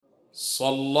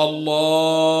صلى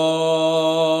الله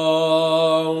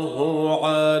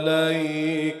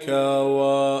عليك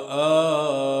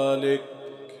وآلك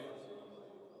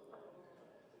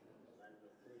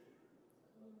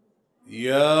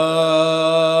يا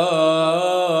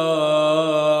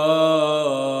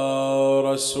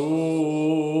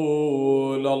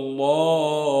رسول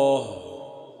الله.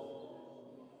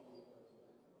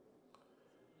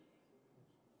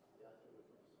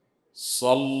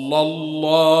 صلى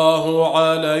الله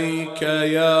عليك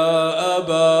يا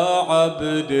أبا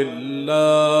عبد الله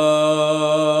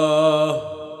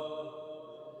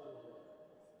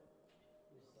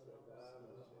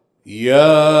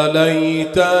يا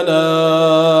ليتنا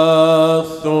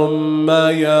ثم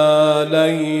يا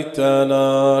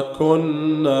ليتنا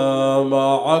كنا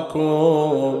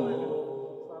معكم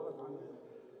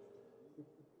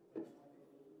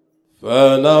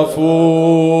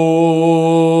فنفوز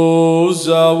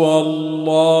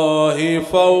والله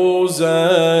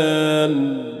فوزا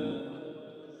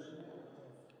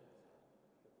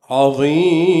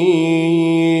عظيما.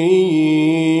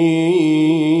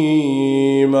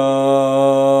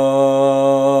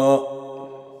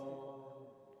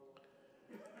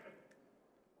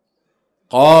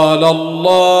 قال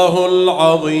الله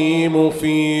العظيم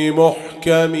في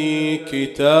محكم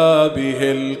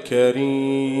كتابه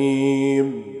الكريم: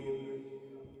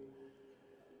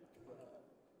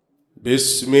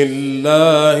 بسم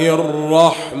الله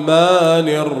الرحمن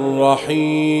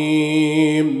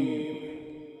الرحيم.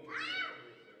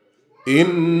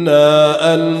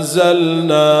 إنا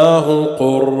أنزلناه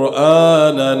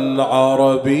قرآنا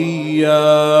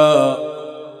عربيا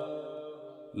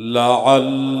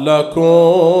لعلكم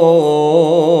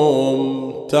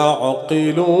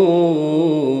تعقلون.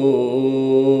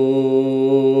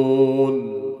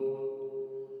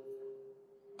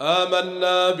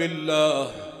 آمنا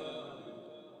بالله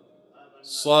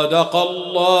صدق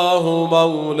الله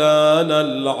مولانا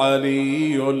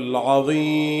العلي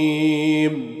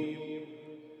العظيم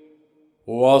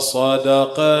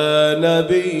وصدق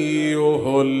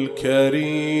نبيه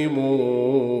الكريم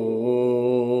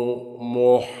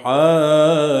محمد.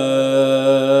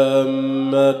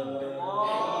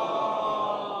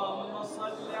 اللهم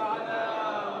صل على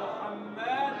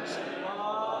محمد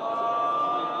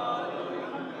وآل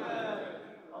محمد.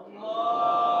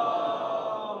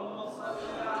 اللهم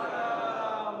صل على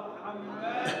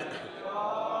محمد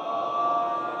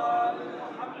وآل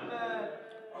محمد.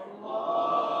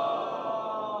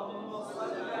 اللهم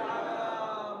صل على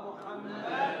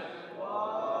محمد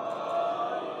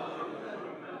وآل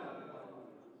محمد.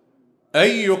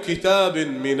 أي كتاب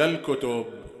من الكتب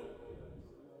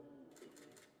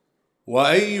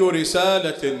وأي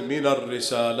رسالة من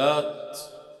الرسالات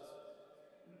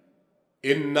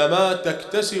إنما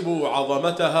تكتسب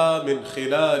عظمتها من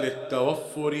خلال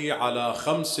التوفر على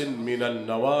 5 من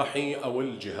النواحي أو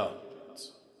الجهات.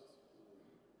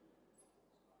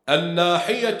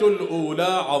 الناحية الأولى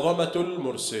عظمة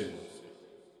المرسل،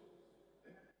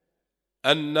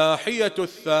 الناحية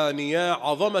الثانية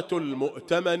عظمة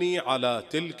المؤتمن على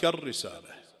تلك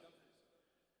الرسالة،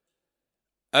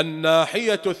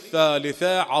 الناحية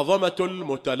الثالثة عظمة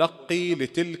المتلقي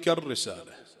لتلك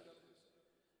الرسالة،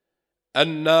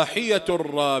 الناحية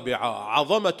الرابعة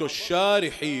عظمة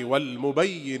الشارح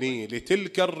والمبين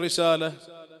لتلك الرسالة،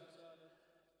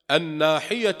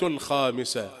 الناحية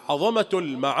الخامسة عظمة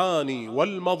المعاني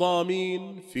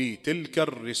والمضامين في تلك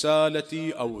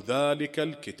الرسالة أو ذلك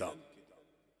الكتاب.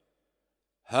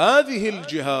 هذه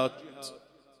الجهات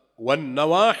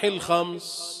والنواحي ال5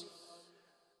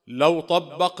 لو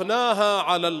طبقناها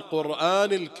على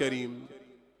القرآن الكريم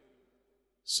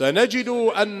سنجد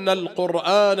أن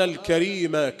القرآن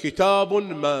الكريم كتاب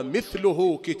ما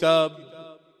مثله كتاب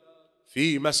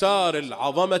في مسار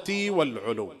العظمة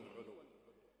والعلو.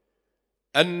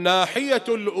 الناحية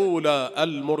الأولى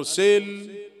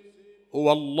المرسل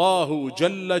هو الله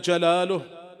جل جلاله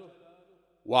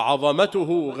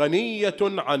وعظمته غنية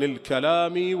عن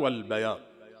الكلام والبيان.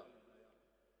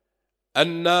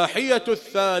 الناحية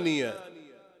الثانية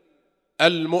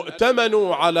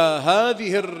المؤتمن على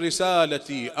هذه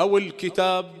الرسالة أو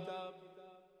الكتاب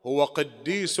هو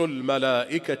قديس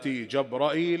الملائكة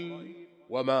جبرائيل،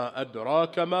 وما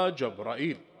أدراك ما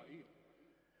جبرائيل.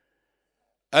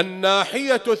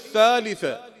 الناحية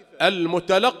الثالثة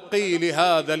المتلقي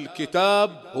لهذا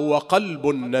الكتاب هو قلب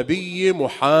النبي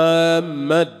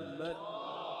محمد.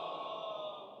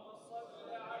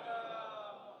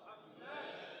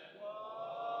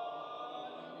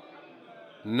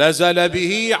 نزل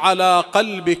به على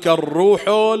قلبك الروح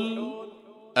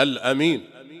الأمين.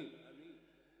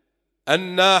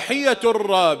 الناحية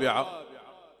الرابعة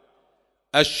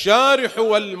الشارح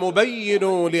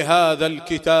والمبين لهذا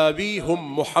الكتاب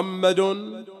هم محمد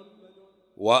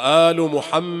وآل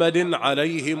محمد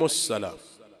عليهم السلام.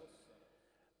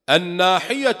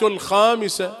 الناحية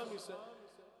الخامسة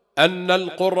أن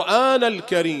القرآن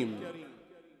الكريم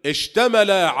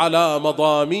اشتمل على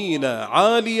مضامين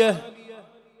عالية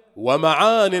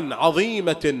ومعان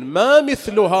عظيمة ما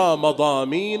مثلها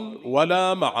مضامين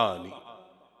ولا معاني.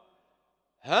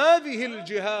 هذه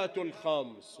الجهات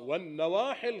الخمس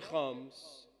والنواحي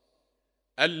الخمس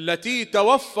التي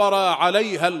توفر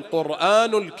عليها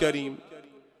القرآن الكريم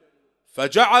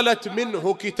فجعلت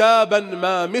منه كتابا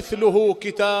ما مثله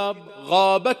كتاب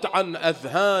غابت عن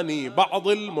أذهان بعض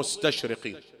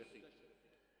المستشرقين.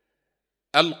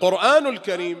 القرآن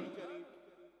الكريم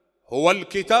هو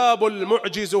الكتاب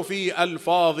المعجز في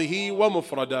ألفاظه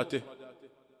ومفرداته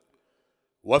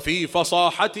وفي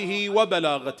فصاحته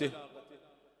وبلاغته،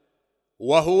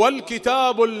 وهو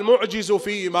الكتاب المعجز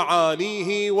في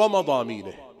معانيه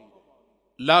ومضامينه.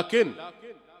 لكن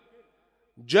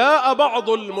جاء بعض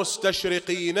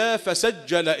المستشرقين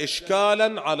فسجل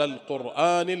إشكالا على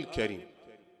القرآن الكريم.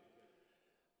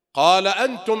 قال: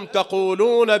 أنتم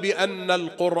تقولون بأن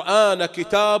القرآن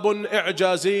كتاب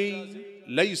إعجازي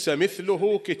ليس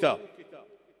مثله كتاب،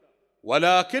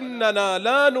 ولكننا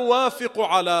لا نوافق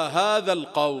على هذا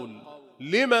القول.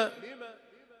 لما؟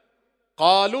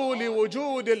 قالوا: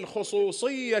 لوجود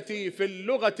الخصوصية في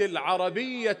اللغة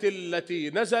العربية التي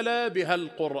نزل بها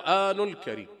القرآن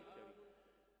الكريم.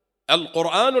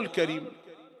 القرآن الكريم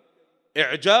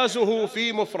إعجازه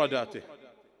في مفرداته،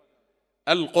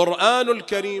 القرآن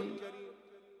الكريم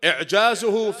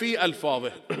إعجازه في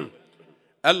ألفاظه،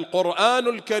 القرآن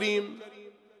الكريم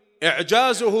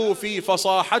إعجازه في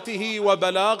فصاحته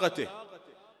وبلاغته،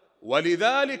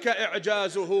 ولذلك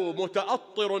إعجازه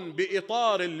متأطر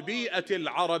بإطار البيئة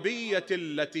العربية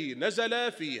التي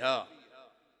نزل فيها.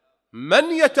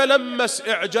 من يتلمس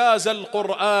إعجاز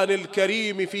القرآن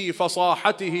الكريم في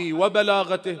فصاحته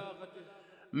وبلاغته؟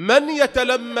 من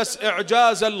يتلمس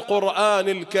إعجاز القرآن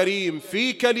الكريم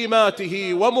في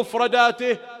كلماته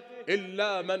ومفرداته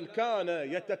إلا من كان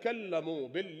يتكلم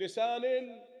باللسان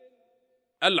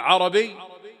العربي،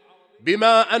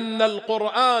 بما أن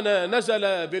القرآن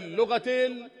نزل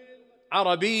باللغة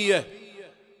العربية.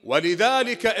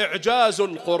 ولذلك إعجاز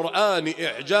القرآن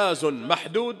إعجاز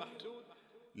محدود،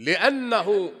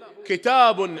 لأنه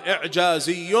كتاب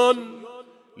إعجازي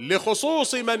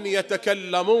لخصوص من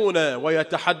يتكلمون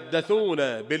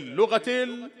ويتحدثون باللغة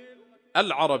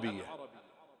العربية: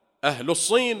 أهل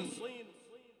الصين،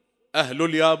 أهل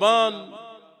اليابان،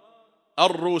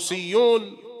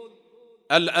 الروسيون،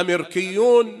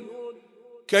 الأمريكيون.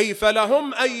 كيف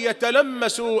لهم أن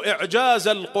يتلمسوا إعجاز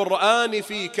القرآن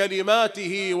في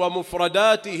كلماته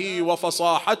ومفرداته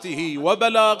وفصاحته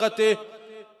وبلاغته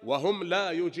وهم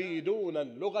لا يجيدون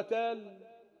اللغة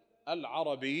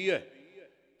العربية؟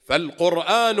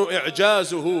 فالقرآن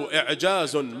إعجازه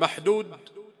إعجاز محدود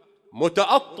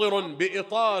متأطر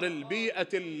بإطار البيئة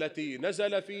التي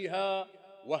نزل فيها،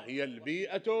 وهي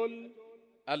البيئة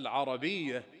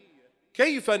العربية.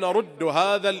 كيف نرد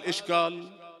هذا الإشكال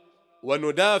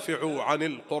وندافع عن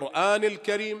القرآن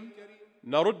الكريم؟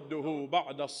 نرده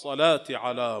بعد الصلاة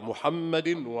على محمد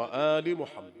وآل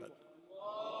محمد.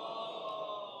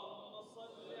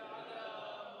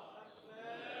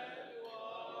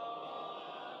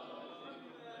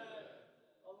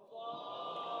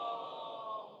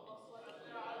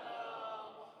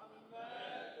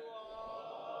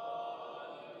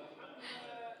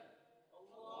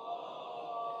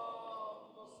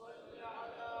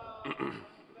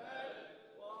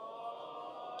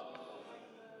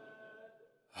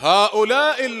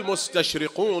 هؤلاء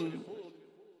المستشرقون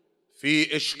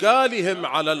في إشكالهم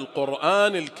على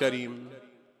القرآن الكريم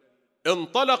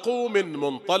انطلقوا من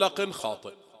منطلق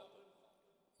خاطئ.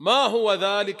 ما هو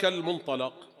ذلك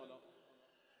المنطلق؟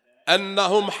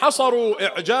 أنهم حصروا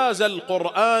إعجاز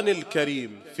القرآن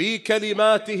الكريم في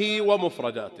كلماته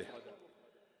ومفرداته،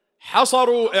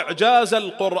 حصروا إعجاز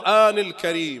القرآن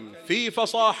الكريم في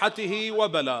فصاحته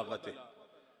وبلاغته،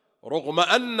 رغم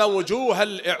أن وجوه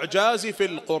الإعجاز في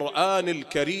القرآن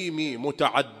الكريم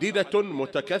متعددة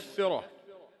متكثرة.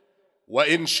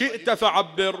 وإن شئت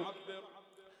فعبر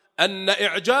أن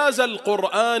إعجاز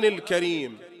القرآن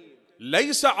الكريم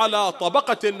ليس على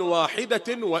طبقة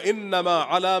واحدة، وإنما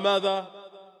على ماذا؟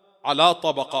 على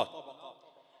طبقات.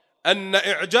 أن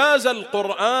إعجاز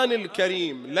القرآن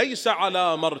الكريم ليس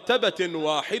على مرتبة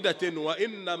واحدة،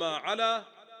 وإنما على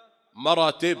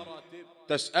مراتب.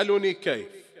 تسألني كيف؟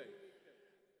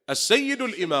 السيد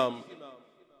الإمام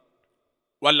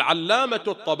والعلامة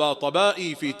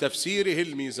الطباطبائي في تفسيره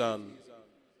الميزان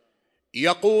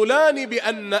يقولان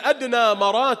بأن أدنى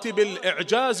مراتب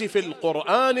الإعجاز في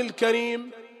القرآن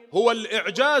الكريم هو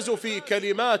الإعجاز في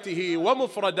كلماته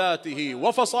ومفرداته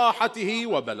وفصاحته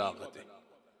وبلاغته،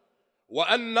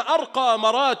 وأن أرقى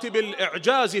مراتب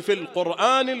الإعجاز في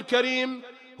القرآن الكريم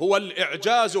هو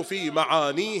الإعجاز في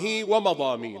معانيه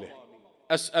ومضامينه.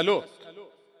 أسألك،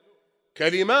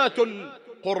 كلمات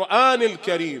القرآن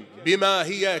الكريم بما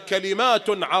هي كلمات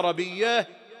عربية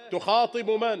تخاطب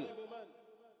من؟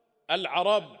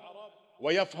 العرب،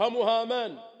 ويفهمها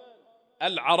من؟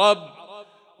 العرب،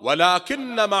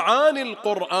 ولكن معاني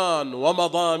القرآن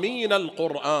ومضامين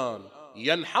القرآن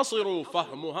ينحصر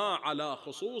فهمها على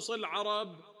خصوص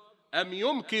العرب أم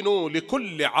يمكن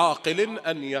لكل عاقل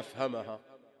أن يفهمها؟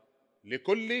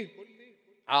 لكل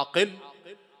عاقل.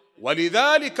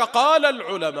 ولذلك قال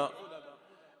العلماء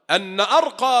أن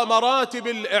أرقى مراتب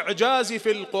الإعجاز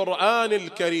في القرآن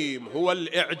الكريم هو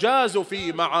الإعجاز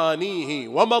في معانيه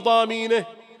ومضامينه،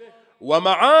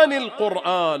 ومعاني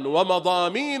القرآن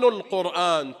ومضامين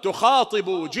القرآن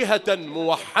تخاطب جهة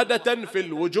موحدة في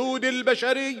الوجود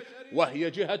البشري، وهي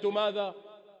جهة ماذا؟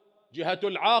 جهة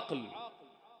العقل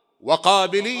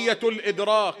وقابلية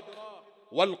الإدراك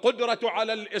والقدرة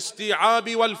على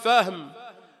الاستيعاب والفهم.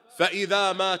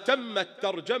 فإذا ما تمت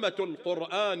ترجمة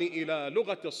القرآن إلى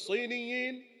لغة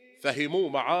الصينيين فهموا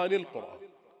معاني القرآن،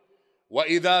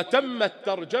 وإذا تمت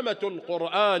ترجمة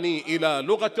القرآن إلى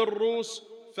لغة الروس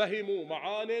فهموا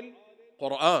معاني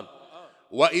القرآن،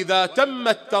 وإذا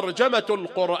تمت ترجمة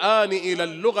القرآن إلى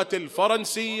اللغة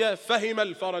الفرنسية فهم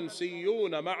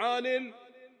الفرنسيون معاني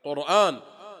القرآن.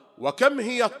 وكم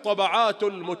هي الطبعات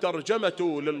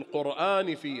المترجمة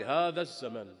للقرآن في هذا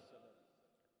الزمن؟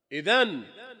 إذن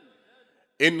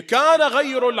إن كان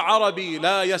غير العرب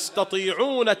لا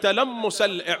يستطيعون تلمس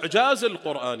الإعجاز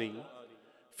القرآني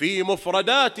في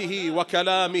مفرداته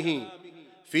وكلامه،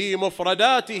 في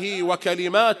مفرداته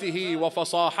وكلماته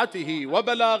وفصاحته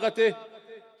وبلاغته،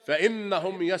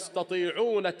 فإنهم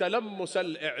يستطيعون تلمس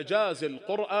الإعجاز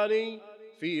القرآني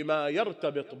فيما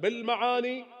يرتبط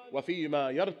بالمعاني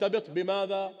وفيما يرتبط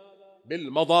بماذا؟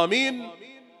 بالمضامين.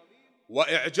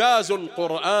 وإعجاز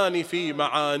القرآن في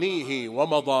معانيه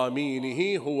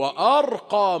ومضامينه هو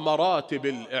أرقى مراتب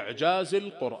الإعجاز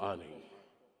القرآني.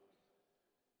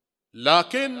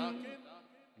 لكن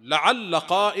لعل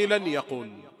قائلا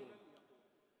يقول: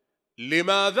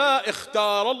 لماذا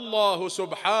اختار الله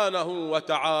سبحانه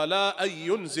وتعالى أن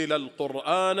ينزل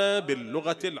القرآن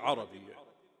باللغة العربية؟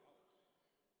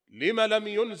 لم لم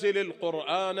ينزل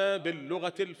القرآن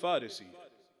باللغة الفارسية؟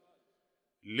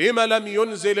 لم لم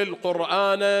ينزل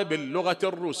القرآن باللغة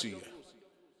الروسية؟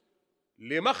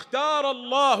 لما اختار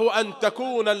الله أن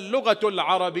تكون اللغة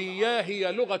العربية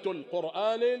هي لغة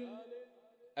القرآن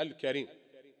الكريم؟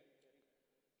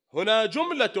 هنا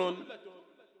جملة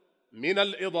من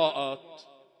الإضاءات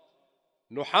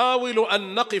نحاول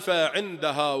أن نقف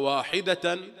عندها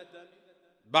واحدة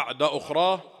بعد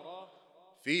أخرى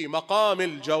في مقام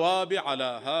الجواب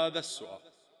على هذا السؤال.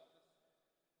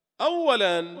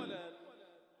 أولاً،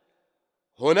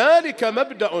 هنالك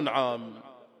مبدأ عام،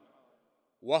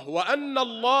 وهو أن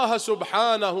الله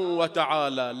سبحانه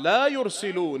وتعالى لا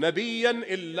يرسل نبياً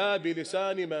إلا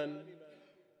بلسان من؟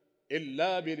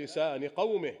 إلا بلسان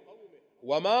قومه،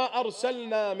 وما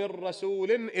أرسلنا من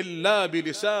رسول إلا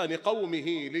بلسان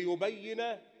قومه ليبين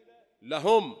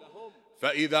لهم.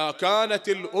 فإذا كانت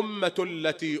الأمة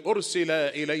التي أرسل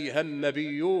إليها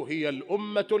النبي هي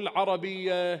الأمة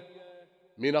العربية،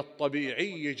 من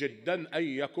الطبيعي جدا أن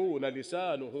يكون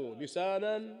لسانه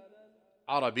لسانا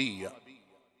عربيا.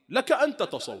 لك أن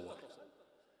تتصور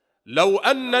لو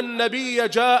أن النبي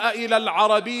جاء إلى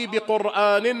العربي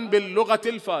بقرآن باللغة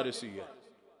الفارسية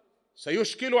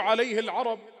سيشكل عليه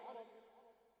العرب.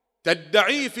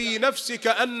 تدعي في نفسك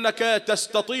أنك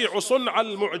تستطيع صنع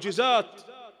المعجزات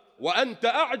وأنت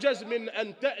أعجز من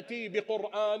أن تأتي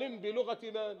بقرآن بلغة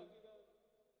من؟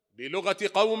 بلغة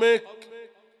قومك.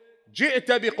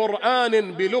 جئت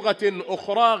بقرآن بلغة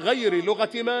أخرى غير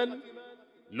لغة من؟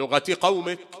 لغة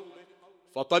قومك.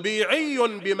 فطبيعي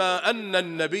بما أن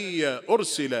النبي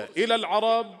أرسل إلى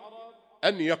العرب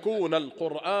أن يكون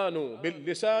القرآن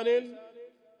باللسان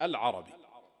العربي.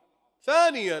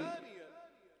 ثانيا،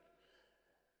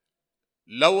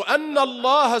 لو أن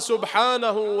الله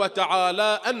سبحانه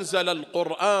وتعالى أنزل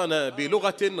القرآن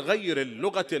بلغة غير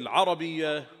اللغة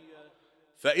العربية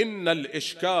فإن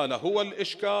الإشكال هو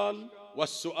الإشكال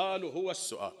والسؤال هو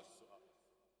السؤال.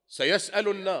 سيسأل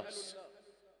الناس: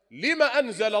 لم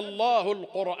أنزل الله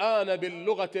القرآن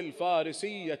باللغة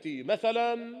الفارسية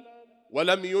مثلا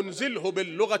ولم ينزله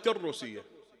باللغة الروسية؟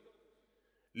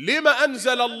 لم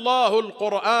أنزل الله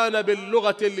القرآن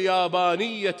باللغة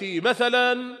اليابانية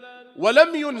مثلا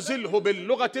ولم ينزله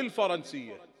باللغة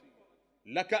الفرنسية.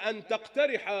 لك أن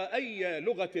تقترح أي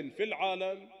لغة في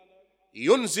العالم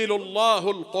ينزل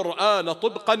الله القرآن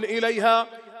طبقا إليها،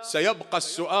 سيبقى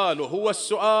السؤال هو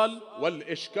السؤال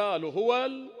والإشكال هو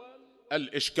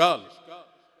الإشكال.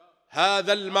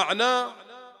 هذا المعنى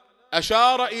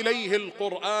أشار إليه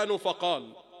القرآن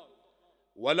فقال: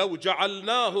 ولو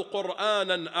جعلناه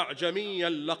قرآنا أعجميا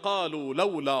لقالوا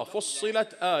لولا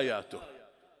فصلت آياته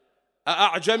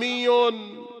أأعجمي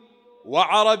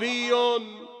وعربي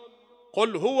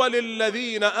قل هو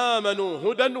للذين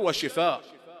آمنوا هدى وشفاء.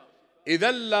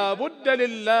 إذا لا بد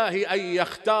لله أن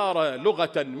يختار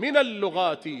لغة من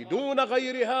اللغات دون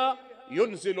غيرها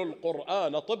ينزل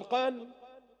القرآن طبقا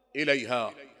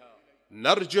إليها.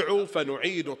 نرجع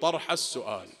فنعيد طرح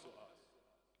السؤال: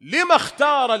 لما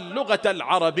اختار اللغة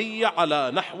العربية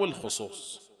على نحو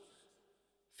الخصوص؟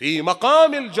 في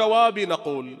مقام الجواب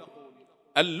نقول: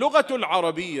 اللغة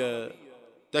العربية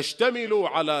تشتمل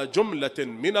على جملة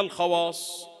من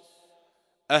الخواص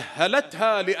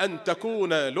أهلتها لأن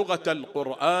تكون لغة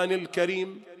القرآن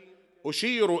الكريم.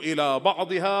 أشير إلى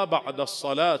بعضها بعد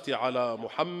الصلاة على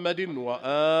محمد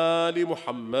وآل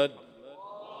محمد.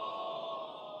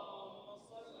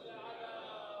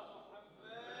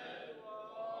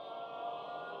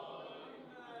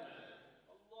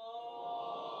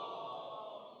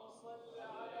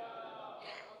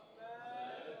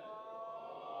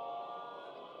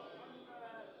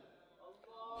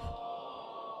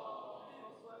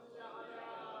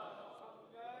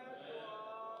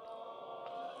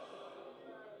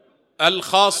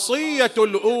 الخاصية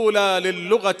الأولى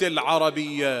للغة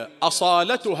العربية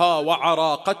أصالتها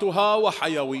وعراقتها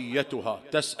وحيويتها.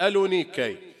 تسألني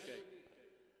كيف؟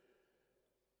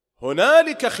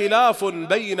 هنالك خلاف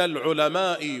بين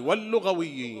العلماء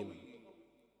واللغويين: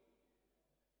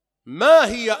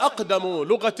 ما هي أقدم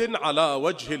لغة على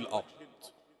وجه الأرض؟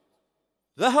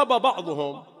 ذهب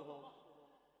بعضهم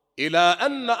إلى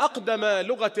أن أقدم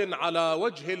لغة على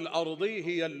وجه الأرض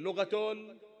هي اللغة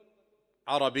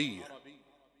العربية،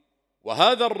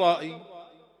 وهذا الرأي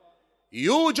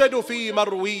يوجد في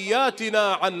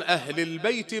مروياتنا عن أهل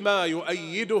البيت ما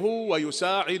يؤيده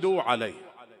ويساعد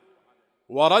عليه.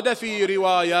 ورد في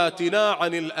رواياتنا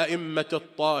عن الأئمة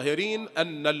الطاهرين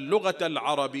أن اللغة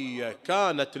العربية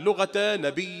كانت لغة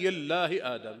نبي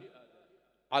الله آدم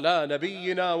على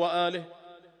نبينا وآله،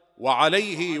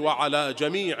 وعليه وعلى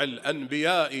جميع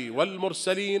الأنبياء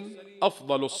والمرسلين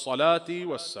أفضل الصلاة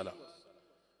والسلام.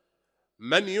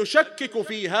 من يشكك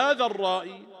في هذا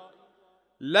الرأي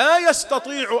لا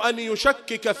يستطيع أن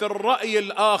يشكك في الرأي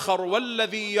الآخر،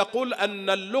 والذي يقول أن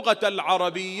اللغة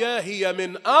العربية هي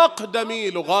من أقدم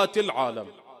لغات العالم.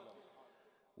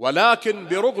 ولكن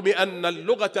برغم أن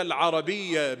اللغة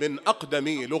العربية من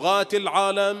أقدم لغات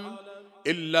العالم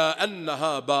إلا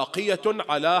أنها باقية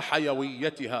على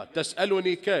حيويتها.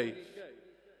 تسألني كيف؟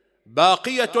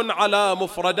 باقية على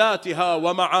مفرداتها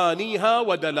ومعانيها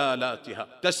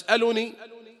ودلالاتها. تسألني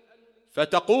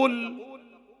فتقول: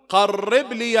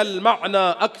 قرب لي المعنى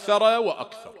أكثر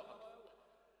وأكثر.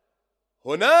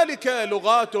 هنالك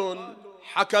لغات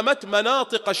حكمت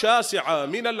مناطق شاسعة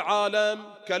من العالم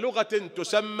كلغة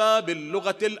تسمى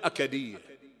باللغة الأكدية.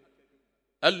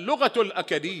 اللغة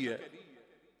الأكدية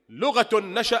لغة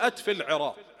نشأت في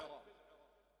العراق،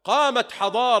 قامت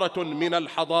حضارة من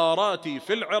الحضارات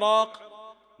في العراق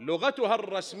لغتها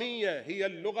الرسمية هي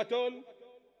اللغة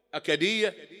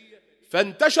الأكدية،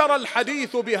 فانتشر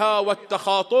الحديث بها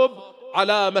والتخاطب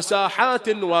على مساحات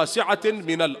واسعة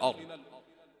من الأرض.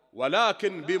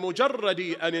 ولكن بمجرد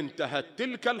أن انتهت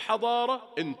تلك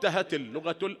الحضارة انتهت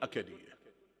اللغة الأكدية.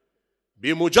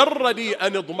 بمجرد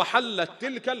أن اضمحلت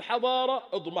تلك الحضارة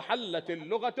اضمحلت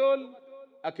اللغة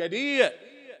الأكدية،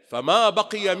 فما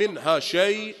بقي منها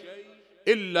شيء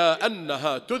إلا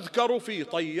أنها تذكر في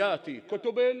طيات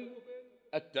كتب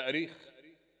التاريخ.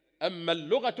 أما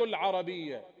اللغة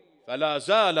العربية فلا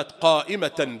زالت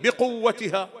قائمة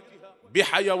بقوتها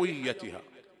بحيويتها.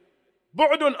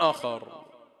 بعد آخر: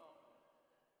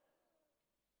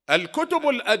 الكتب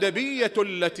الأدبية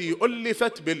التي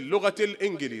ألفت باللغة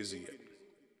الإنجليزية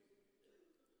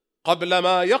قبل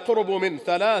ما يقرب من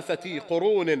 3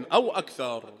 قرون أو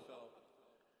أكثر،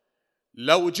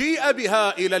 لو جيء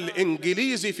بها إلى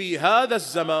الإنجليز في هذا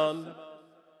الزمان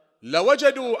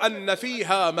لوجدوا أن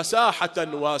فيها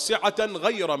مساحة واسعة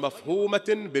غير مفهومة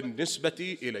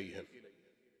بالنسبة إليهم.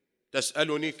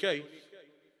 تسألني كيف؟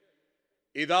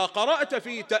 إذا قرأت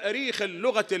في تاريخ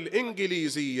اللغة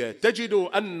الإنجليزية تجد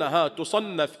أنها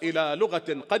تصنف إلى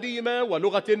لغة قديمة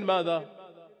ولغة ماذا؟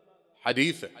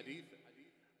 حديثة.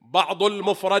 بعض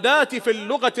المفردات في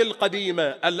اللغة القديمة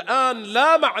الآن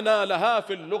لا معنى لها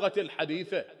في اللغة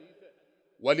الحديثة.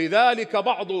 ولذلك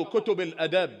بعض كتب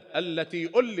الأدب التي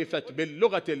ألفت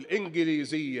باللغة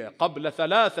الإنجليزية قبل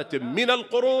 3 من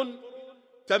القرون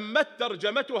تمت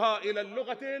ترجمتها إلى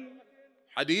اللغة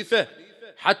الحديثة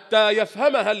حتى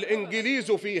يفهمها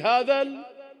الإنجليز في هذا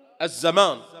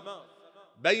الزمان،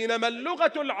 بينما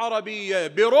اللغة العربية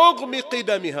برغم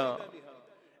قدمها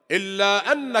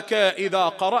إلا أنك إذا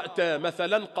قرأت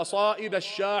مثلا قصائد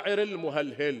الشاعر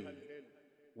المهلهل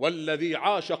والذي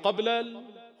عاش قبل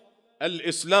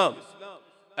الإسلام،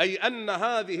 أي أن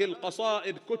هذه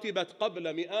القصائد كتبت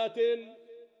قبل مئات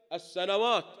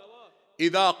السنوات،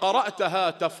 إذا قرأتها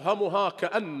تفهمها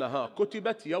كأنها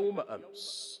كتبت يوم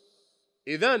أمس.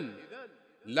 إذن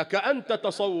لك أن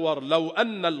تتصور لو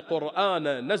أن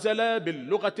القرآن نزل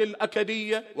باللغة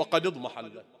الأكدية وقد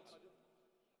اضمحلت،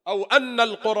 أو أن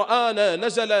القرآن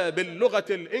نزل باللغة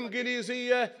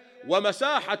الإنجليزية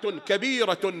ومساحة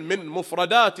كبيرة من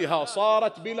مفرداتها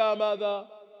صارت بلا ماذا؟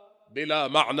 بلا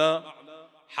معنى،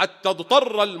 حتى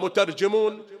اضطر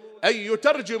المترجمون أن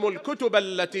يترجموا الكتب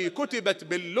التي كتبت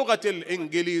باللغة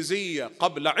الإنجليزية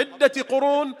قبل عدة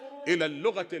قرون إلى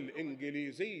اللغة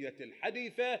الإنجليزية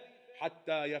الحديثة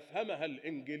حتى يفهمها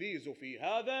الإنجليز في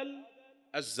هذا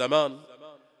الزمان.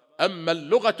 أما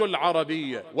اللغة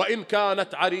العربية وإن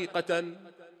كانت عريقة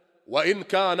وإن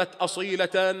كانت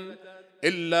أصيلة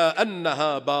إلا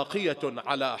أنها باقية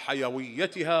على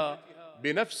حيويتها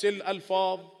بنفس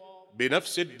الألفاظ،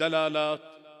 بنفس الدلالات،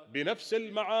 بنفس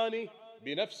المعاني،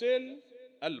 بنفس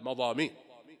المضامين.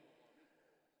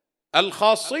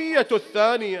 الخاصية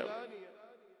الثانية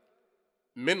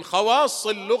من خواص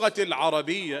اللغة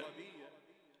العربية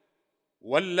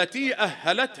والتي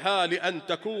أهلتها لأن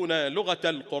تكون لغة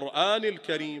القرآن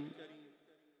الكريم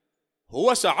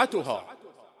هو سعتها.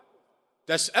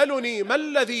 تسألني ما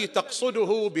الذي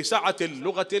تقصده بسعة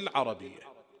اللغة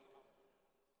العربية؟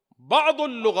 بعض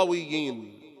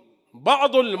اللغويين،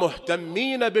 بعض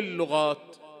المهتمين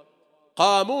باللغات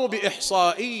قاموا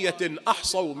بإحصائية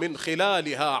أحصوا من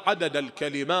خلالها عدد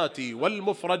الكلمات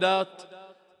والمفردات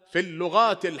في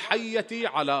اللغات الحية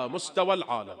على مستوى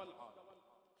العالم،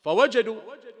 فوجدوا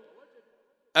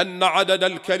أن عدد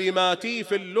الكلمات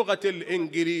في اللغة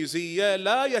الإنجليزية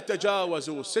لا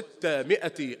يتجاوز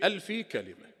 600,000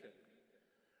 كلمة.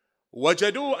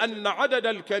 وجدوا أن عدد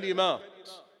الكلمات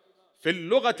في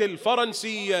اللغة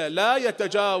الفرنسية لا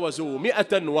يتجاوز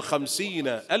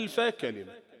 150,000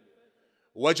 كلمة.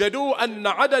 وجدوا أن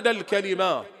عدد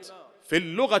الكلمات في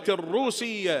اللغة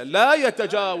الروسية لا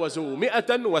يتجاوز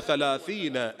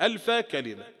 130,000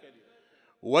 كلمة.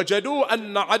 وجدوا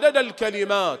أن عدد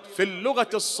الكلمات في اللغة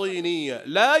الصينية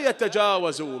لا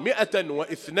يتجاوز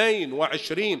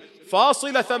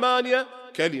 122.8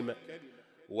 كلمة.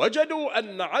 وجدوا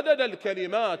أن عدد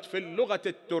الكلمات في اللغة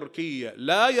التركية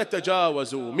لا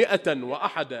يتجاوز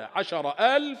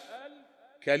 111,000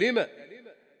 كلمة.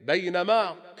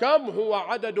 بينما كم هو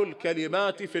عدد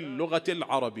الكلمات في اللغة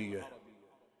العربية؟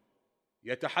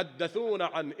 يتحدثون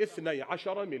عن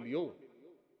 12 مليون.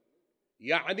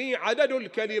 يعني عدد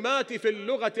الكلمات في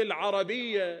اللغة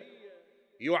العربية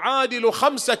يعادل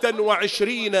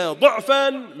 25 ضعفا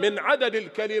من عدد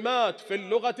الكلمات في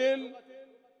اللغة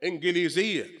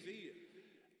الإنجليزية.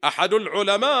 أحد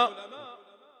العلماء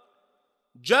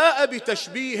جاء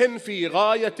بتشبيه في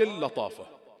غاية اللطافة،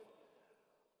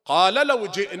 قال لو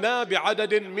جئنا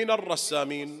بعدد من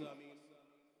الرسامين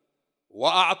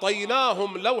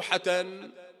وأعطيناهم لوحة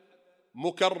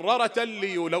مكررة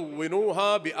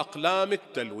ليلونوها بأقلام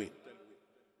التلوين،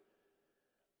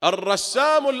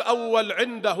 الرسام الأول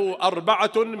عنده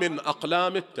 4 من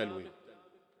أقلام التلوين،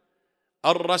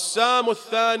 الرسام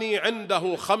الثاني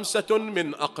عنده 5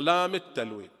 من أقلام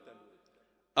التلوين،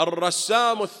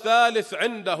 الرسام الثالث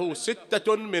عنده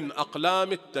 6 من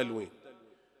أقلام التلوين،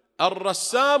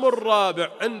 الرسام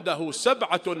الرابع عنده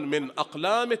 7 من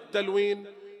أقلام التلوين،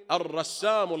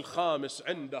 الرسام الخامس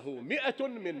عنده 100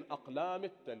 من أقلام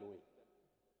التلوين.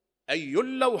 أي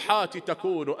اللوحات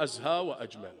تكون أزهى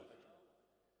وأجمل؟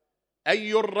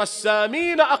 أي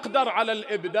الرسامين أقدر على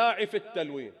الإبداع في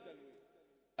التلوين؟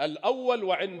 الأول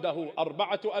وعنده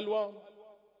 4 ألوان،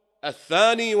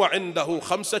 الثاني وعنده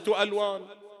 5 ألوان،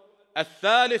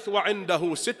 الثالث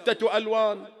وعنده 6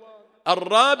 ألوان،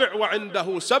 الرابع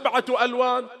وعنده 7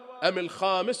 ألوان، أم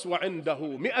الخامس وعنده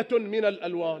 100 من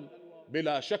الألوان؟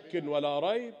 بلا شك ولا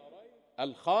ريب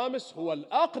الخامس هو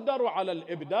الأقدر على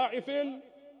الإبداع في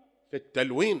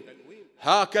التلوين.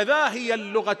 هكذا هي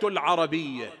اللغة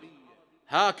العربية،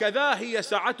 هكذا هي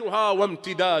سعتها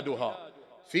وامتدادها،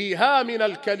 فيها من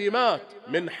الكلمات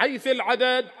من حيث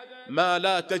العدد ما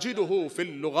لا تجده في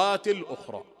اللغات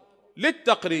الأخرى.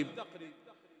 للتقريب،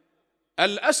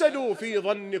 الأسد في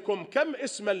ظنكم كم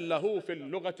اسما له في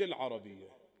اللغة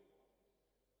العربية؟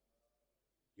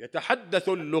 يتحدث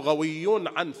اللغويون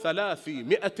عن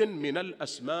 300 من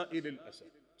الأسماء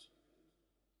للأسد.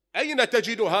 أين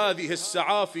تجد هذه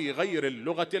السعة في غير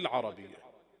اللغة العربية؟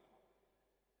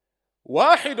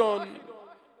 واحد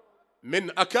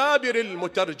من أكابر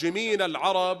المترجمين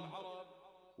العرب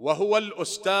وهو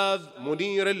الأستاذ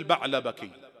منير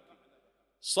البعلبكي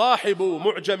صاحب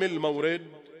معجم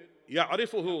المورد،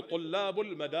 يعرفه طلاب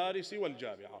المدارس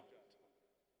والجامعات.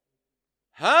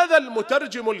 هذا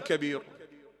المترجم الكبير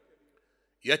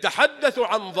يتحدث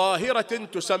عن ظاهرة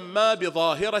تسمى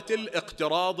بظاهرة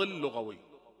الاقتراض اللغوي.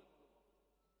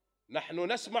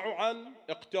 نحن نسمع عن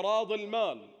اقتراض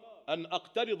المال، أن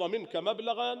أقترض منك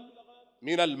مبلغا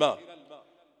من المال.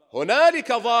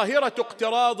 هنالك ظاهرة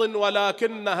اقتراض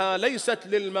ولكنها ليست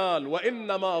للمال،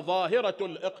 وإنما ظاهرة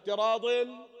الاقتراض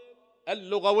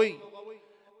اللغوي،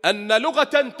 أن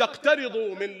لغة تقترض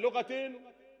من لغة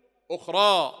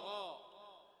أخرى.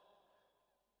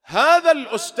 هذا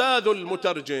الأستاذ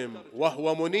المترجم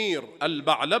وهو منير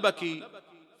البعلبكي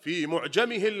في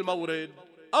معجمه المورد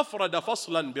أفرد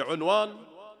فصلا بعنوان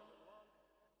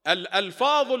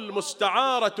الألفاظ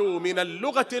المستعارة من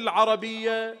اللغة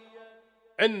العربية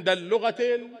عند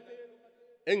اللغة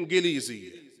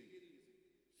الإنجليزية.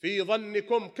 في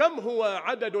ظنكم كم هو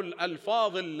عدد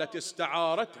الألفاظ التي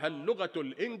استعارتها اللغة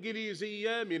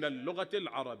الإنجليزية من اللغة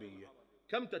العربية؟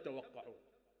 كم تتوقعون؟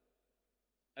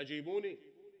 أجيبوني.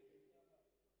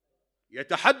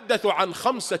 يتحدث عن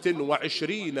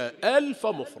 25,000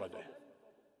 مفردة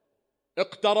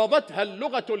اقترضتها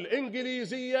اللغة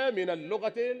الإنجليزية من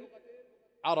اللغة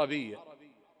العربية.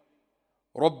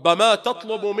 ربما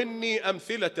تطلب مني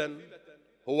أمثلة،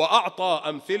 هو أعطى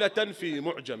أمثلة في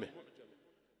معجمه.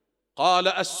 قال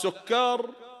السكر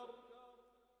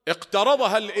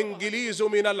اقترضها الإنجليز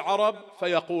من العرب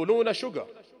فيقولون شجر.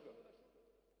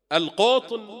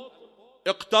 القطن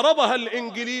اقترضها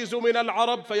الإنجليز من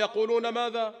العرب فيقولون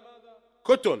ماذا؟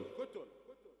 كتن.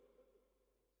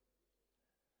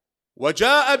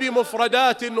 وجاء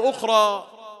بمفردات أخرى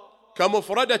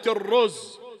كمفردة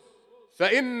الرز،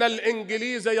 فإن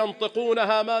الإنجليز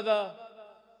ينطقونها ماذا؟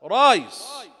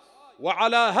 رايس.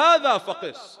 وعلى هذا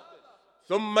فقس.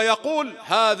 ثم يقول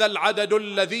هذا العدد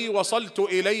الذي وصلت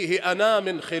إليه أنا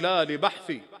من خلال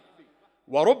بحثي،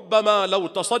 وربما لو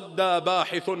تصدى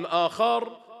باحث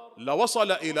آخر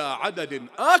لوصل إلى عدد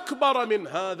أكبر من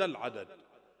هذا العدد.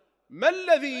 ما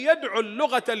الذي يدعو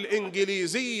اللغة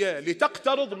الإنجليزية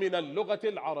لتقترض من اللغة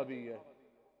العربية؟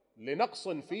 لنقص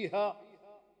فيها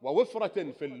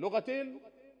ووفرة في اللغة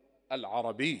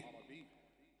العربية.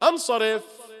 أنصرف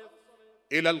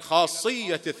إلى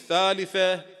الخاصية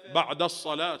الثالثة بعد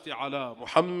الصلاة على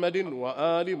محمد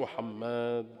وآل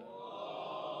محمد.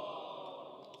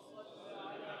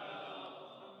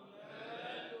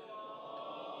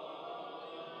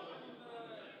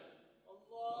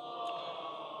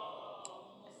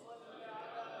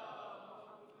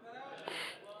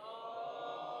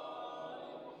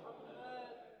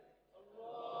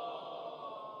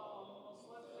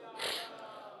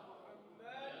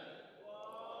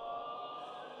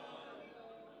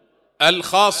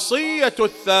 الخاصية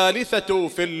الثالثة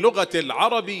في اللغة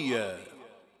العربية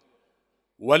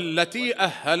والتي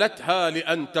أهلتها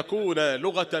لأن تكون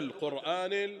لغة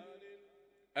القرآن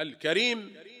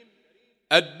الكريم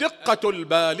الدقة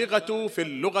البالغة في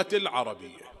اللغة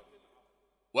العربية.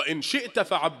 وإن شئت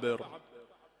فعبر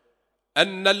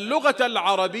أن اللغة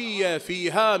العربية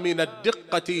فيها من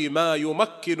الدقة ما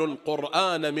يمكن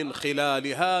القرآن من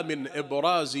خلالها من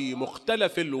إبراز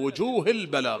مختلف الوجوه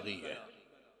البلاغية.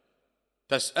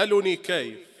 تسألني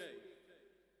كيف؟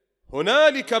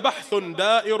 هنالك بحث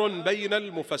دائر بين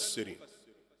المفسرين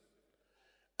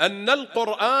أن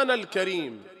القرآن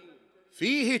الكريم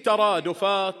فيه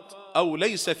ترادفات أو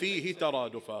ليس فيه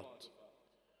ترادفات،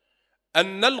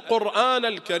 أن القرآن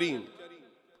الكريم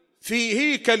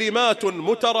فيه كلمات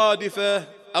مترادفة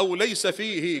أو ليس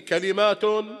فيه كلمات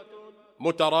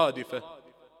مترادفة.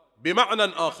 بمعنى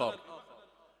آخر،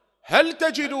 هل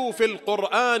تجد في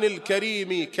القرآن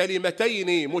الكريم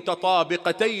كلمتين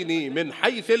متطابقتين من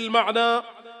حيث المعنى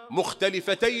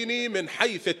مختلفتين من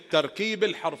حيث التركيب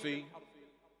الحرفي؟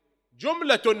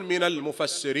 جملة من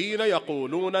المفسرين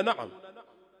يقولون نعم،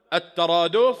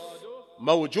 الترادف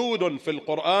موجود في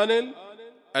القرآن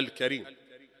الكريم،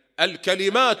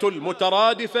 الكلمات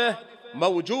المترادفة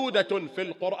موجودة في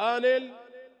القرآن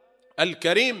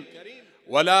الكريم،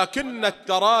 ولكن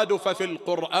الترادف في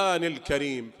القرآن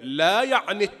الكريم لا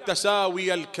يعني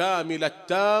التساوي الكامل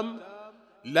التام،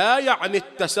 لا يعني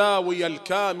التساوي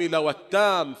الكامل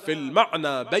والتام في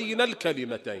المعنى بين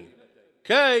الكلمتين.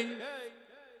 كيف؟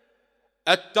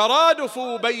 الترادف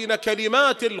بين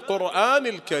كلمات القرآن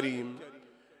الكريم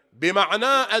بمعنى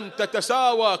أن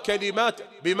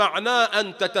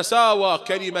تتساوى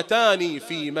كلمتان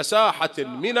في مساحة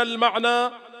من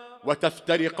المعنى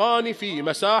وتفترقان في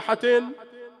مساحة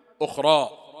أخرى.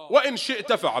 وإن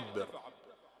شئت فعبر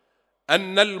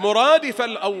أن المرادف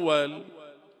الأول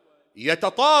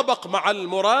يتطابق مع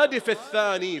المرادف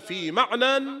الثاني في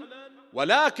معنى،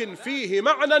 ولكن فيه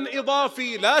معنى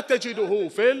إضافي لا تجده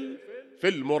في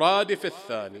المرادف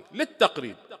الثاني.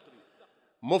 للتقريب،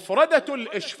 مفردة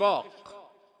الإشفاق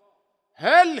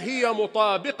هل هي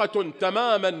مطابقة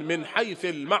تماما من حيث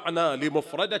المعنى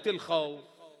لمفردة الخوف؟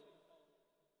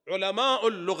 علماء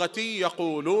اللغة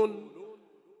يقولون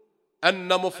أن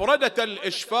مفردة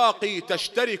الإشفاق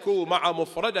تشترك مع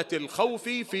مفردة الخوف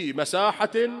في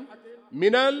مساحة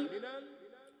من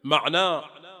المعنى،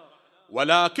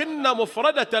 ولكن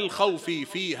مفردة الخوف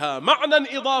فيها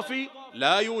معنى إضافي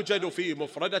لا يوجد في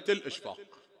مفردة الإشفاق،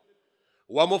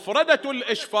 ومفردة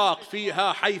الإشفاق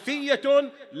فيها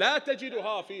حيثية لا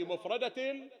تجدها في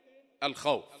مفردة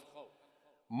الخوف.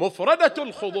 مفردة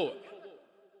الخضوع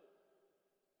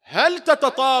هل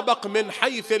تتطابق من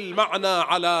حيث المعنى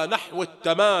على نحو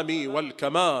التمام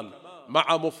والكمال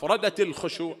مع مفردة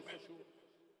الخشوع؟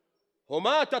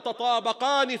 هما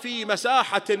تتطابقان في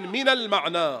مساحة من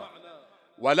المعنى،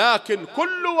 ولكن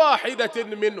كل واحدة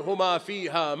منهما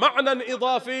فيها معنى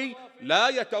إضافي لا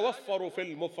يتوفر في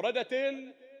المفردة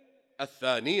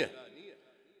الثانية.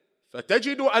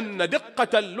 فتجد أن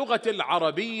دقة اللغة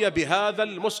العربية بهذا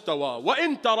المستوى،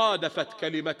 وإن ترادفت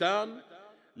كلمتان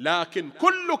لكن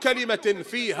كل كلمة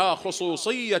فيها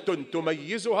خصوصية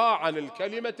تميزها عن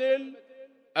الكلمة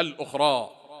الأخرى.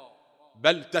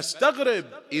 بل تستغرب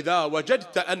إذا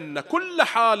وجدت أن كل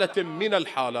حالة من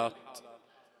الحالات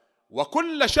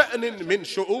وكل شأن من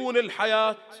شؤون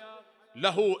الحياة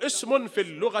له اسم في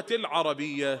اللغة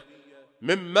العربية،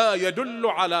 مما يدل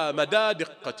على مدى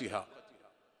دقتها.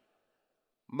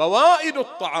 موائد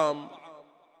الطعام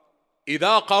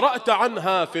إذا قرأت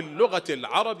عنها في اللغة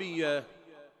العربية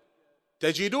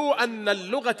تجد أن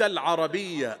اللغة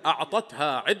العربية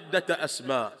أعطتها عدة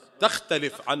أسماء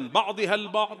تختلف عن بعضها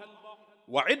البعض،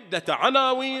 وعدة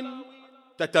عناوين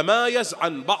تتمايز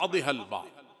عن بعضها البعض،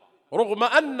 رغم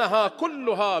أنها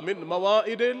كلها من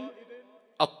موائد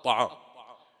الطعام.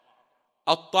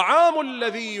 الطعام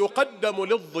الذي يقدم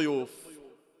للضيوف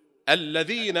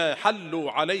الذين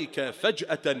حلوا عليك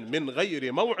فجأة من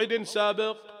غير موعد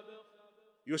سابق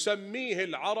يسميه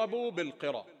العرب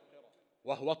بالقرى،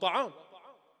 وهو طعام.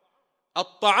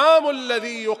 الطعام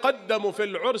الذي يقدم في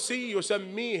العرس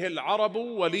يسميه العرب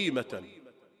وليمة.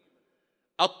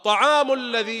 الطعام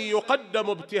الذي يقدم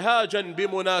ابتهاجا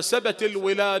بمناسبة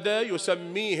الولادة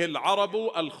يسميه العرب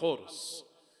الخرس.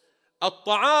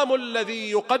 الطعام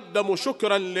الذي يقدم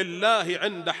شكرا لله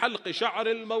عند حلق شعر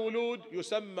المولود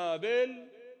يسمى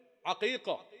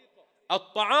بالعقيقة.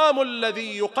 الطعام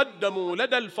الذي يقدم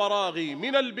لدى الفراغ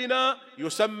من البناء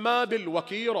يسمى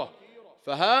بالوكيرة.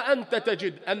 فها أنت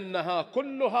تجد أنها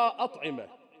كلها أطعمة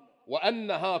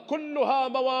وأنها كلها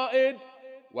موائد،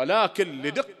 ولكن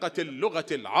لدقة اللغة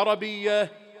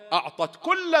العربية أعطت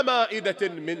كل مائدة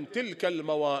من تلك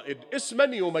الموائد اسما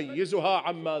يميزها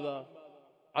عن ماذا؟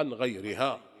 عن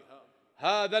غيرها.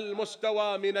 هذا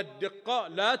المستوى من الدقة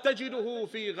لا تجده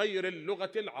في غير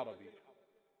اللغة العربية.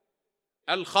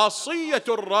 الخاصية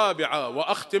الرابعة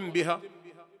وأختم بها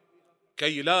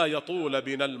كي لا يطول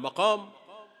بنا المقام،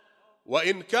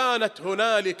 وإن كانت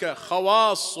هنالك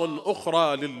خواص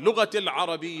أخرى للغة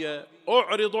العربية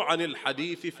أعرض عن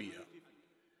الحديث فيها.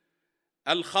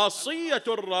 الخاصية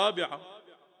الرابعة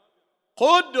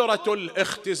قدرة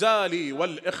الاختزال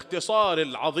والاختصار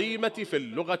العظيمة في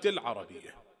اللغة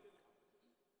العربية،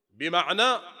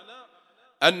 بمعنى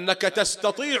أنك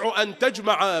تستطيع أن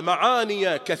تجمع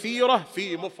معاني كثيرة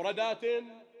في مفردات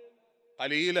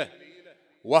قليلة،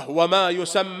 وهو ما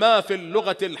يسمى في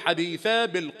اللغة الحديثة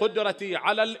بالقدرة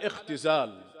على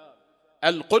الاختزال،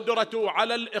 القدرة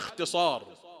على الاختصار.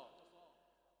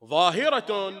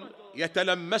 ظاهرة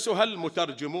يتلمسها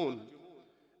المترجمون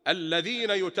الذين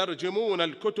يترجمون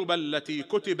الكتب التي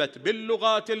كتبت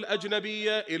باللغات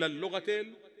الأجنبية إلى اللغة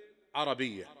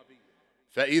العربية.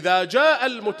 فإذا جاء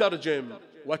المترجم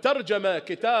وترجم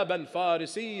كتابا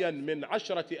فارسيا من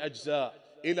 10 أجزاء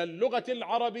إلى اللغة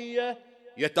العربية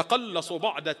يتقلص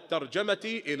بعد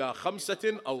الترجمة إلى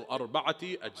 5 أو 4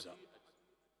 أجزاء،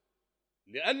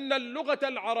 لأن اللغة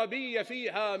العربية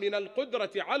فيها من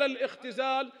القدرة على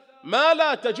الاختزال ما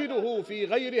لا تجده في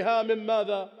غيرها من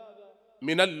ماذا؟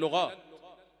 من اللغات.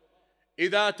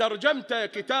 إذا ترجمت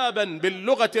كتابا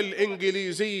باللغة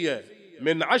الإنجليزية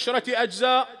من 10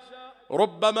 أجزاء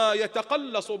ربما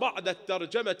يتقلص بعد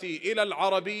الترجمة إلى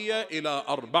العربية إلى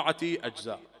 4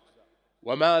 أجزاء،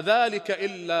 وما ذلك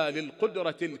إلا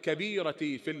للقدرة الكبيرة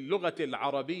في اللغة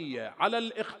العربية على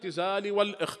الاختزال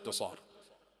والاختصار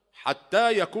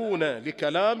حتى يكون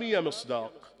لكلامي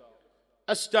مصداق.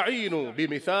 أستعين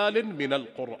بمثال من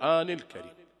القرآن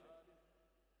الكريم.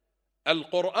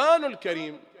 القرآن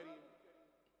الكريم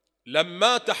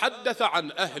لما تحدث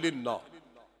عن أهل النار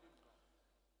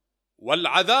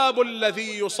والعذاب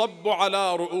الذي يصب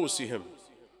على رؤوسهم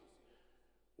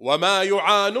وما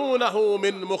يعانونه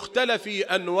من مختلف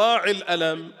أنواع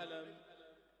الألم،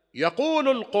 يقول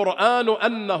القرآن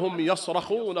أنهم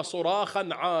يصرخون صراخا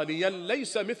عاليا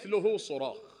ليس مثله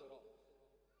صراخ،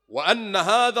 وأن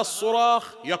هذا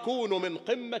الصراخ يكون من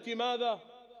قمة ماذا؟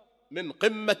 من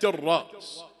قمة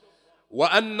الرأس،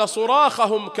 وأن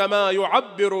صراخهم كما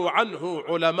يعبر عنه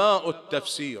علماء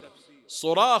التفسير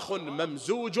صراخ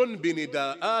ممزوج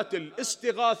بنداءات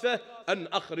الاستغاثة أن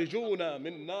أخرجونا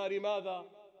من نار ماذا؟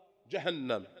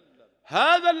 جهنم.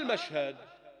 هذا المشهد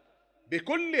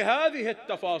بكل هذه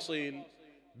التفاصيل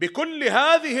بكل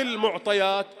هذه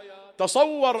المعطيات،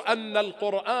 تصور أن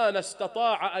القرآن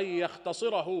استطاع أن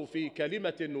يختصره في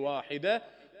كلمة واحدة،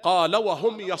 قال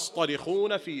وهم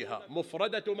يصطرخون فيها.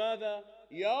 مفردة ماذا؟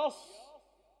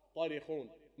 يصطرخون،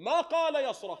 ما قال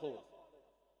يصرخون،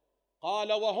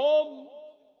 قال وهم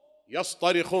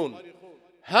يصطرخون.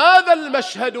 هذا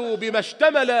المشهد بما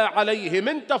اشتمل عليه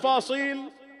من تفاصيل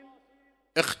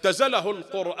اختزله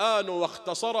القرآن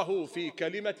واختصره في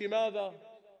كلمة ماذا؟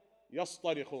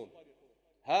 يصطرخون.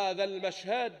 هذا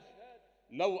المشهد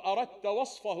لو أردت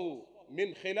وصفه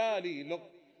من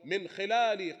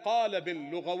خلال قالب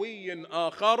لغوي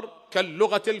آخر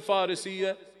كاللغة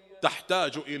الفارسية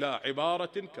تحتاج إلى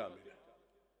عبارة كاملة.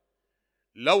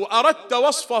 لو أردت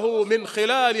وصفه من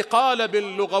خلال قالب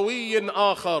لغوي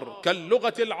آخر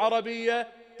كاللغة العربية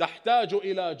تحتاج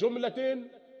إلى جملة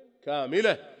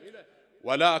كاملة،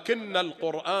 ولكن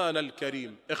القرآن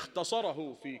الكريم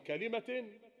اختصره في كلمة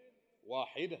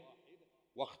واحدة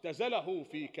واختزله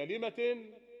في كلمة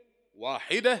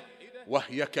واحدة،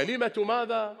 وهي كلمة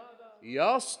ماذا؟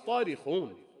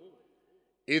 يصطرخون.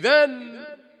 إذن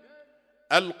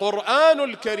القرآن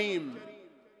الكريم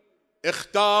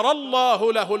اختار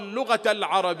الله له اللغة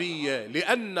العربية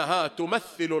لأنها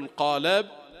تمثل القالب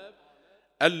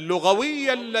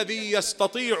اللغوي الذي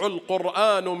يستطيع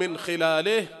القرآن من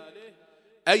خلاله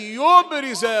أن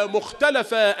يبرز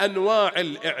مختلف أنواع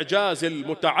الإعجاز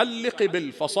المتعلق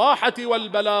بالفصاحة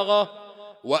والبلاغة،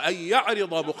 وأن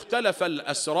يعرض مختلف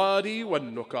الأسرار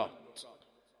والنكات.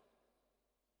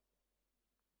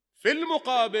 في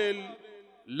المقابل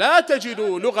لا تجد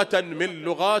لغة من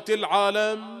لغات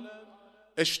العالم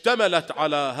اشتملت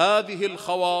على هذه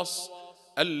الخواص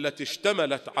التي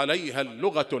اشتملت عليها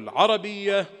اللغة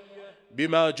العربية،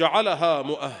 بما جعلها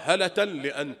مؤهلة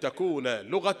لأن تكون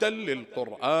لغة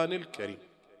للقرآن الكريم.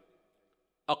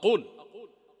 أقول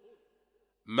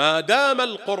ما دام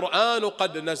القرآن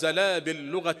قد نزل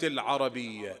باللغة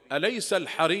العربية، أليس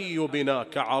الحري بنا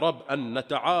كعرب أن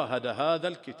نتعاهد هذا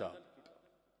الكتاب؟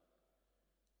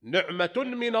 نعمة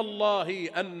من الله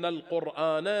أن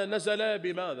القرآن نزل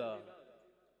بماذا؟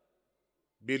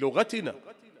 بلغتنا.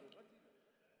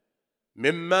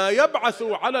 مما يبعث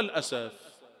على الأسف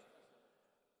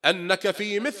أنك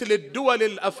في مثل الدول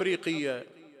الأفريقية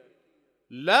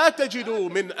لا تجد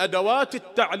من أدوات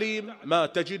التعليم ما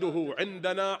تجده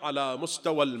عندنا على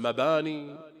مستوى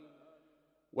المباني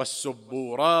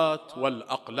والسبورات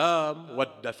والأقلام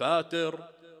والدفاتر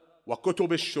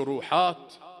وكتب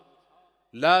الشروحات.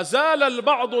 لا زال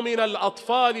البعض من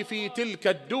الأطفال في تلك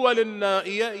الدول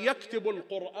النائية يكتب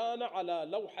القرآن على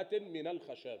لوحة من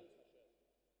الخشب.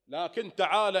 لكن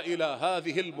تعال إلى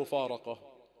هذه المفارقة،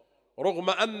 رغم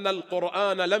أن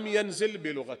القرآن لم ينزل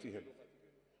بلغتهم،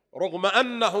 رغم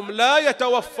أنهم لا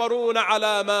يتوفرون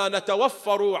على ما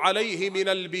نتوفر عليه من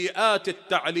البيئات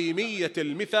التعليمية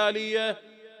المثالية،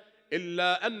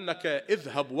 إلا أنك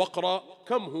اذهب واقرأ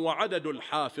كم هو عدد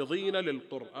الحافظين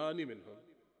للقرآن منهم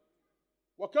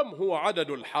وكم هو عدد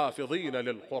الحافظين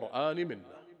للقرآن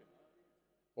منا،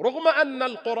 رغم أن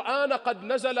القرآن قد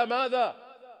نزل ماذا؟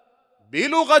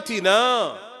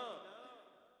 بلغتنا.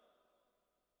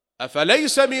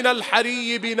 أفليس من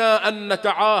الحري بنا أن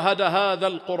نتعاهد هذا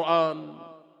القرآن؟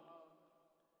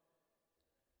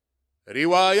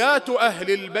 روايات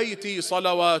أهل البيت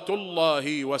صلوات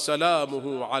الله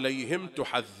وسلامه عليهم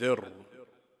تحذر،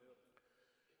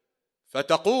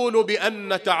 فتقول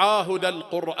بأن تعاهد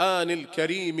القرآن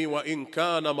الكريم وإن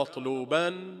كان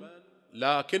مطلوبا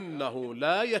لكنه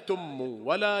لا يتم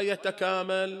ولا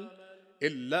يتكامل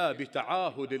إلا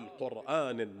بتعاهد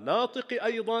القرآن الناطق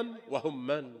أيضا، وهم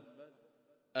من؟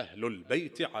 أهل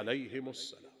البيت عليهم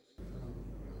السلام.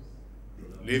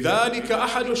 لذلك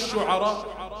أحد الشعراء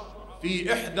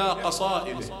في إحدى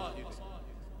قصائده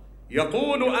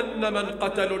يقول أن من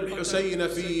قتلوا الحسين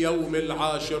في يوم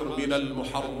 10 من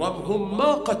المحرم هم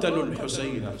ما قتلوا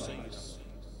الحسين،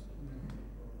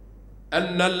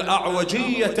 أن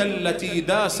الأعوجية التي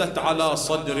داست على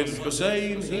صدر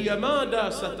الحسين هي ما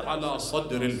داست على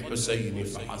صدر الحسين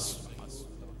فحسب،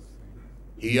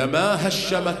 هي ما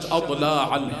هشمت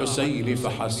أضلاع الحسين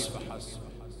فحسب،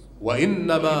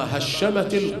 وإنما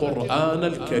هشمت القرآن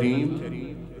الكريم.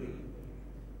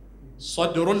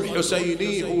 صدر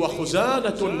الحسين هو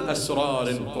خزانة الأسرار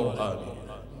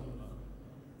القرآنية.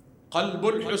 قلب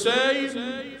الحسين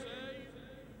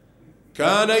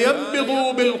كان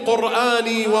ينبض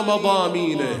بالقرآن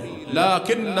ومضامينه،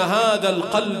 لكن هذا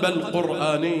القلب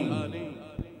القرآني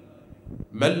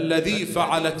ما الذي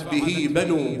فعلت به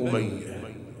بنو أمية؟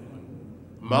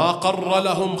 ما قر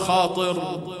لهم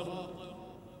خاطر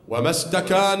وما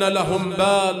استكان لهم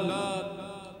بال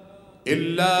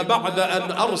إلا بعد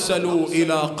أن أرسلوا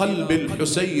إلى قلب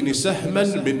الحسين سهما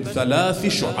من 3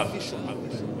 شعب.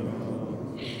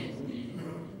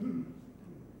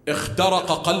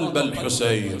 اخترق قلب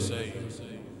الحسين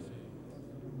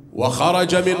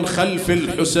وخرج من خلف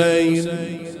الحسين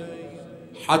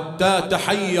حتى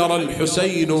تحير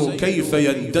الحسين كيف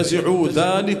ينتزع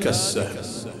ذلك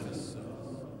السهم.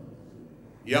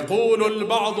 يقول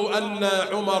البعض أن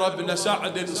عمر بن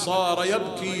سعد صار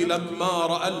يبكي لما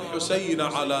رأى الحسين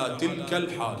على تلك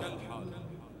الحال.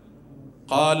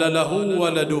 قال له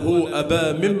ولده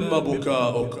أبا مما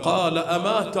بكاؤك؟ قال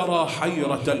أما ترى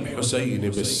حيرة الحسين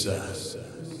بالسهم؟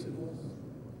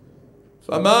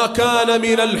 فما كان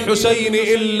من الحسين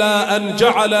إلا أن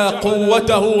جعل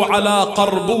قوته على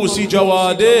قربوس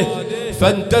جواده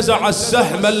فانتزع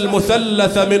السهم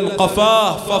المثلث من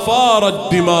قفاه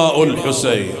ففارت دماء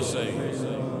الحسين.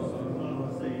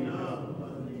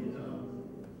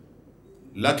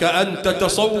 لك أن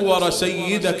تتصور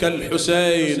سيدك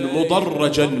الحسين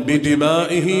مضرجا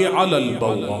بدمائه على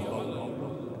البوار،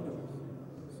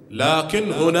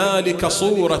 لكن هنالك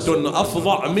صورة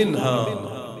أفظع منها.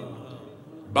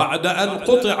 بعد أن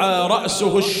قطع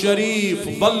رأسه الشريف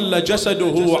ظل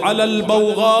جسده على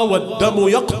البوغى والدم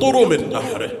يقطر من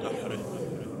نحره.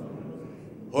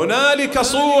 هنالك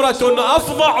صورة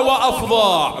أفظع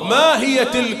وأفظع. ما هي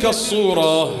تلك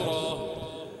الصورة؟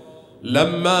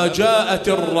 لما جاءت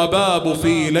الرباب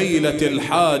في ليلة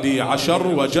 11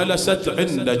 وجلست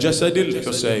عند جسد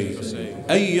الحسين،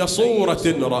 أي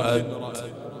صورة رأت؟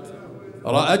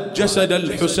 رأت جسد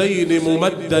الحسين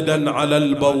ممددا على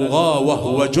البوغاء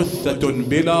وهو جثة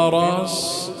بلا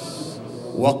رأس،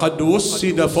 وقد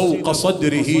وسد فوق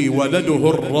صدره ولده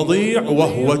الرضيع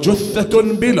وهو جثة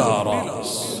بلا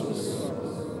رأس.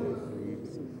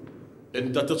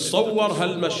 انت تتصور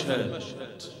هالمشهد،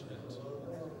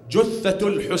 جثة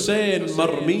الحسين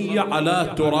مرمية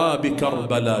على تراب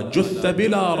كربلاء، جثة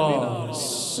بلا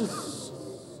رأس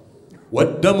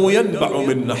والدم ينبع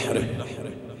من نحره،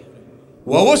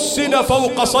 ووسد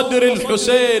فوق صدر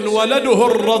الحسين ولده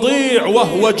الرضيع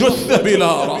وهو جثة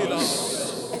بلا رأس.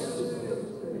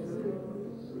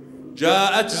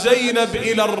 جاءت زينب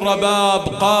إلى الرباب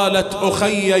قالت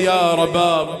أخي يا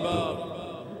رباب،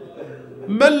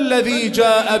 ما الذي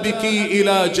جاء بك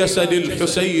إلى جسد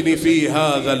الحسين في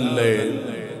هذا الليل؟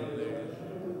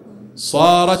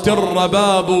 صارت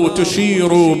الرباب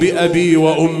تشير بأبي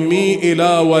وأمي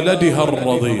إلى ولدها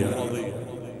الرضيع.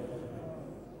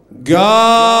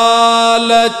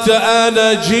 قالت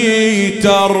أنا جيت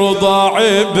أرضع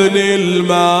ابني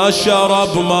الما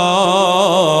شرب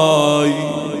ماي،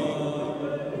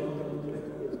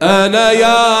 أنا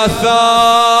يا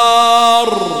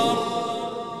ثار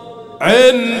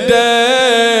عندي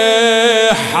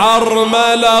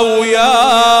حرملة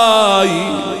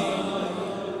وياي.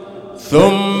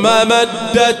 ثم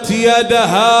مدت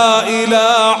يدها إلى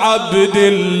عبد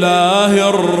الله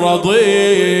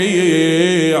الرضيع،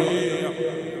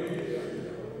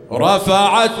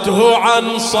 رفعته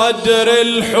عن صدر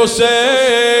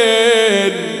الحسين.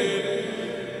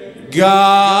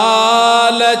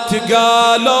 قالت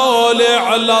قالوا لي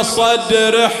على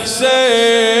صدر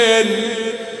حسين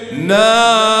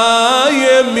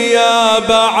نايم يا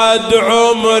بعد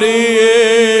عمري،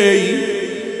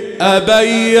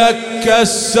 أبيك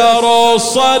كسروا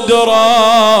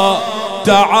صدره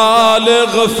تعال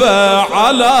اغفى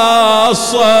على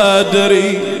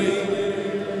صدري.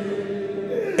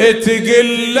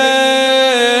 اتقل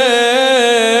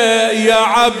يا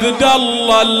عبد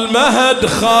الله المهد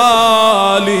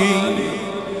خالي،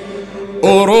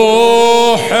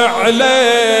 وروح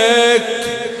عليك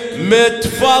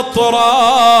متفطره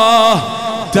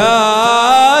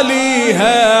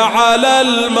تاليها على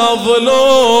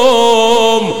المظلوم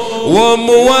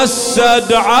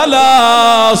وموسد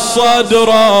على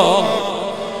صدره.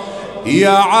 يا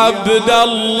عبد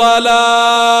الله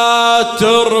لا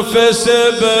ترفس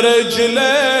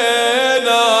برجلينك،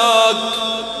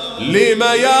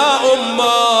 لما يا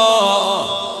أمه؟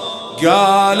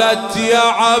 قالت يا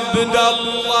عبد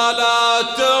الله لا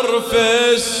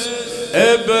ترفس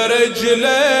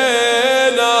برجلينك،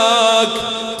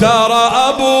 ترى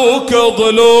أبوك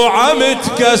ضلوعه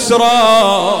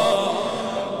متكسرة،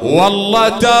 والله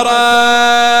ترى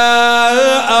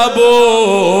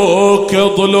أبوك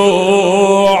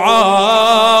ضلوعه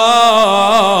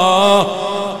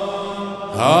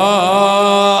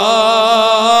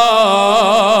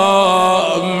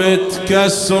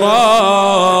متكسرة.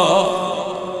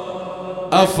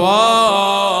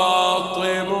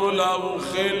 أفاطم لو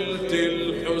خلت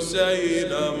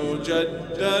الحسين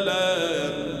مجدلا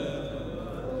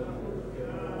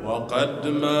وقد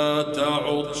مات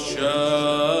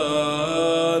عطشانا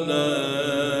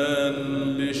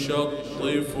بشط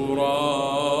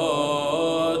فراتي.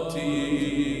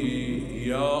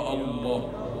 يا الله.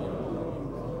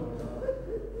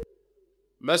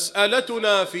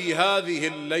 مسألتنا في هذه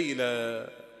الليلة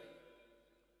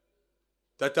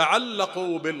تتعلق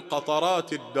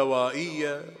بالقطرات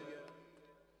الدوائية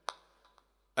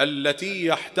التي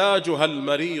يحتاجها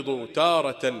المريض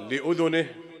تارة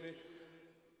لأذنه،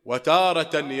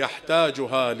 وتارة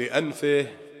يحتاجها لأنفه،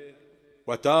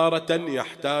 وتارة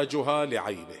يحتاجها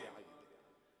لعينه.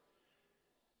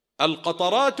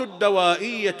 القطرات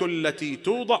الدوائية التي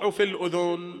توضع في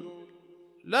الأذن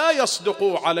لا يصدق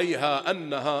عليها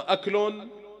أنها أكل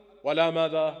ولا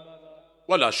ماذا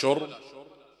ولا شرب،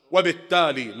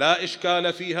 وبالتالي لا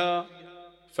إشكال فيها،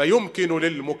 فيمكن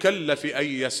للمكلف أن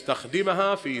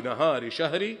يستخدمها في نهار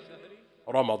شهر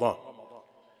رمضان.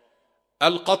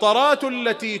 القطرات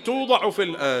التي توضع في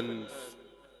الأنف،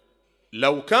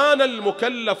 لو كان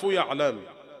المكلف يعلم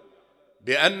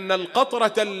بأن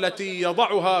القطرة التي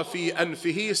يضعها في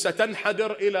أنفه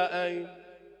ستنحدر إلى أين؟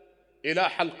 إلى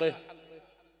حلقه،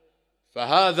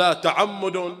 فهذا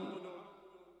تعمد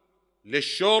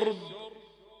للشرب،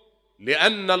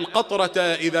 لأن القطرة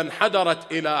إذا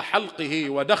انحدرت إلى حلقه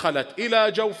ودخلت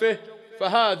إلى جوفه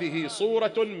فهذه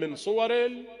صورة من صور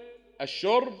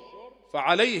الشرب،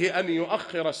 فعليه أن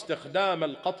يؤخر استخدام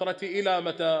القطرة إلى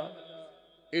متى؟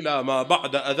 إلى ما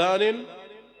بعد أذان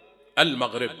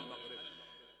المغرب.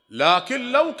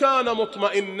 لكن لو كان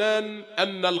مطمئنا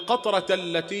أن القطرة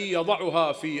التي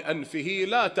يضعها في أنفه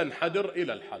لا تنحدر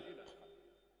إلى الحلق،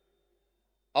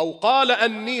 أو قال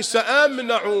أني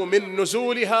سأمنع من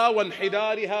نزولها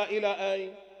وانحدارها إلى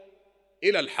أين؟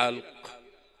 إلى الحلق،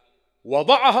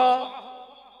 وضعها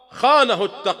خانه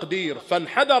التقدير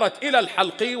فانحدرت إلى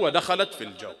الحلق ودخلت في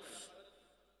الجوف،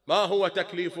 ما هو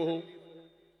تكليفه؟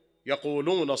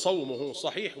 يقولون صومه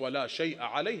صحيح ولا شيء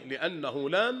عليه، لأنه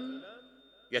لم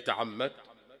يتعمد،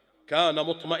 كان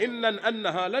مطمئنا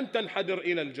أنها لن تنحدر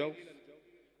إلى الجوف،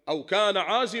 أو كان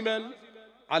عازما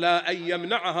على أن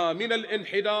يمنعها من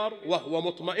الانحدار وهو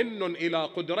مطمئن إلى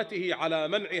قدرته على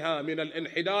منعها من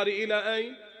الانحدار إلى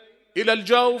أين؟ إلى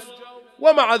الجوف،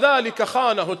 ومع ذلك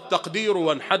خانه التقدير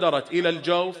وانحدرت إلى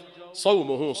الجوف،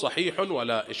 صومه صحيح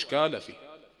ولا إشكال فيه.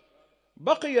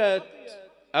 بقيت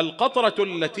القطرة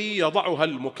التي يضعها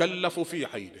المكلف في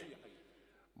عينه.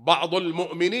 بعض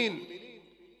المؤمنين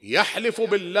يحلف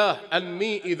بالله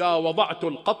أني إذا وضعت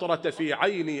القطرة في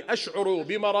عيني أشعر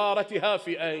بمرارتها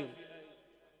في أين؟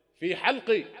 في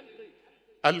حلقي.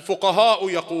 الفقهاء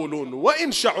يقولون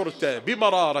وإن شعرت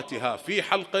بمرارتها في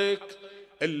حلقك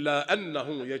إلا أنه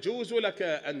يجوز لك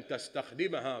أن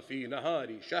تستخدمها في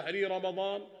نهار شهر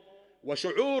رمضان،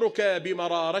 وشعورك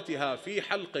بمرارتها في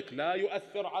حلقك لا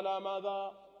يؤثر على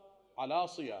ماذا؟ على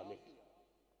صيامك.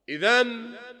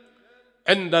 إذن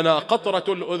عندنا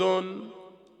قطرة الأذن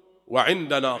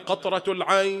وعندنا قطرة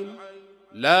العين،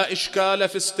 لا إشكال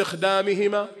في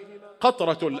استخدامهما.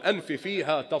 قطرة الأنف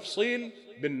فيها تفصيل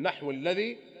بالنحو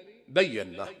الذي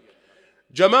بيناه.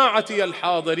 جماعتي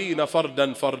الحاضرين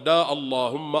فردا فردا،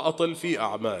 اللهم أطل في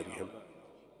أعمارهم،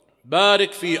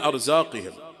 بارك في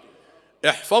أرزاقهم،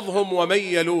 احفظهم ومن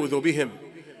يلوذ بهم،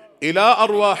 إلى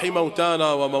أرواح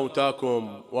موتانا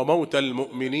وموتاكم وموتى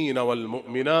المؤمنين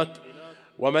والمؤمنات،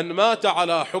 ومن مات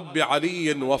على حب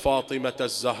علي وفاطمة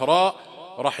الزهراء.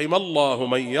 رحم الله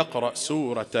من يقرأ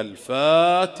سورة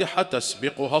الفاتحة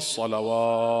تسبقها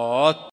الصلوات.